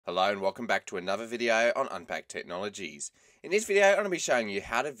Hello and welcome back to another video on Unpacked Technologies. In this video I'm going to be showing you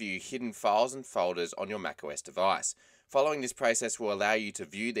how to view hidden files and folders on your macOS device. Following this process will allow you to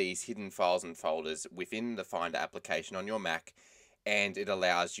view these hidden files and folders within the Finder application on your Mac, and it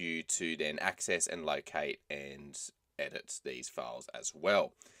allows you to then access and locate and edit these files as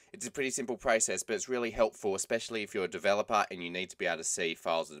well. It's a pretty simple process, but it's really helpful, especially if you're a developer and you need to be able to see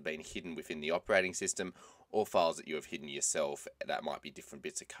files that have been hidden within the operating system or files that you have hidden yourself that might be different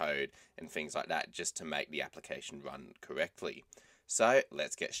bits of code and things like that, just to make the application run correctly. So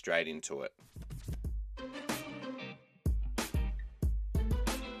let's get straight into it.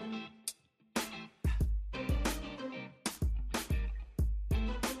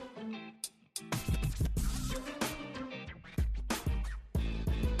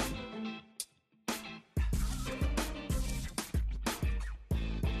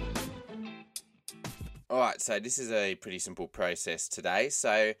 Alright, so this is a pretty simple process today.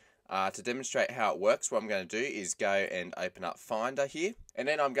 So to demonstrate how it works, what I'm going to do is go and open up Finder here. And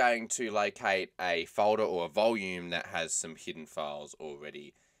then I'm going to locate a folder or a volume that has some hidden files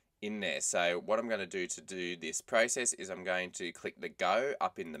already in there. So what I'm going to do this process is I'm going to click the Go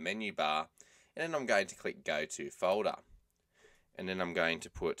up in the menu bar. And then I'm going to click Go to Folder. And then I'm going to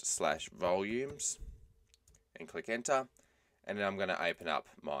put /volumes and click Enter. And then I'm going to open up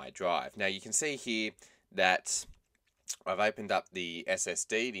my drive. Now you can see here that I've opened up the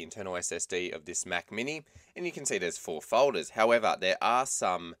SSD, the internal SSD of this Mac Mini, and you can see there's 4 folders. However, there are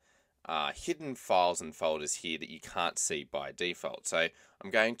some hidden files and folders here that you can't see by default. So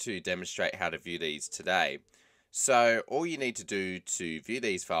I'm going to demonstrate how to view these today. So all you need to do to view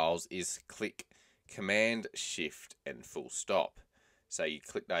these files is click Command, Shift, and full stop. So you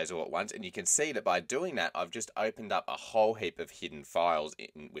click those all at once, and you can see that by doing that, I've just opened up a whole heap of hidden files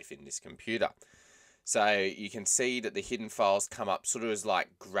within this computer. So you can see that the hidden files come up sort of as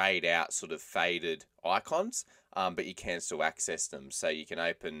like grayed out, sort of faded icons, but you can still access them. So you can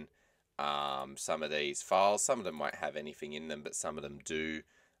open some of these files. Some of them won't have anything in them, but some of them do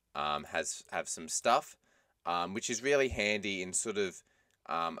have some stuff, which is really handy in sort of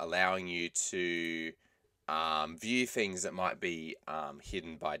allowing you to view things that might be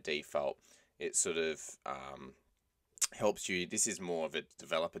hidden by default. It sort of helps you. This is more of a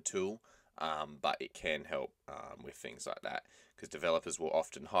developer tool, but it can help with things like that, because developers will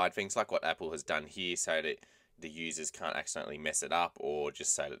often hide things like what Apple has done here so that the users can't accidentally mess it up, or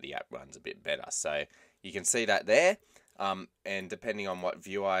just so that the app runs a bit better. So you can see that there, and depending on what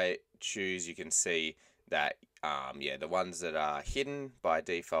view I choose, you can see that yeah, the ones that are hidden by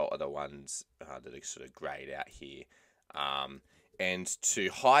default are the ones that are sort of grayed out here. And to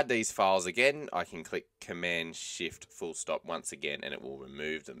hide these files again, I can click Command Shift full stop once again, and it will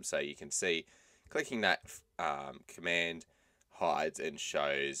remove them. So you can see clicking that command hides and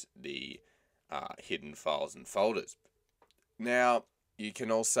shows the hidden files and folders. Now you can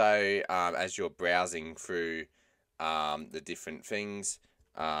also, as you're browsing through the different things,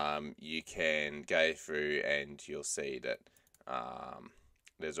 you can go through and you'll see that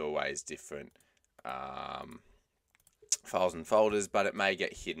there's always different files and folders, but it may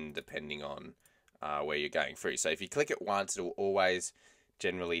get hidden depending on where you're going through. So if you click it once, it will always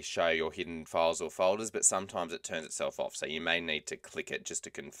generally show your hidden files or folders, but sometimes it turns itself off. So you may need to click it just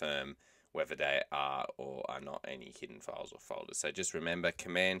to confirm whether they are or are not any hidden files or folders. So just remember,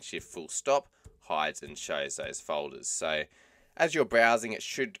 Command Shift full stop hides and shows those folders. So as you're browsing, it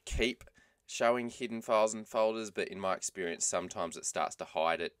should keep showing hidden files and folders, but in my experience, sometimes it starts to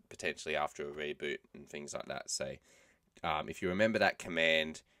hide it, potentially after a reboot and things like that. So if you remember that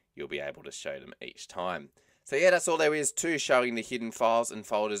command, you'll be able to show them each time. So yeah, that's all there is to showing the hidden files and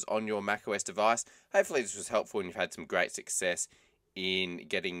folders on your macOS device. Hopefully this was helpful and you've had some great success in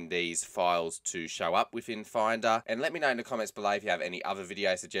getting these files to show up within Finder. And let me know in the comments below if you have any other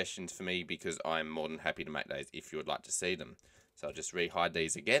video suggestions for me, because I'm more than happy to make those if you would like to see them. So I'll just re-hide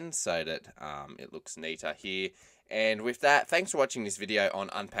these again so that it looks neater here. And with that, thanks for watching this video on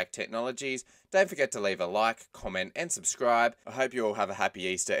Unpacked Technologies. Don't forget to leave a like, comment, and subscribe. I hope you all have a happy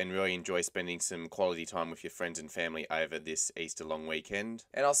Easter and really enjoy spending some quality time with your friends and family over this Easter long weekend.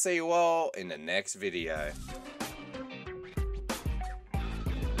 And I'll see you all in the next video.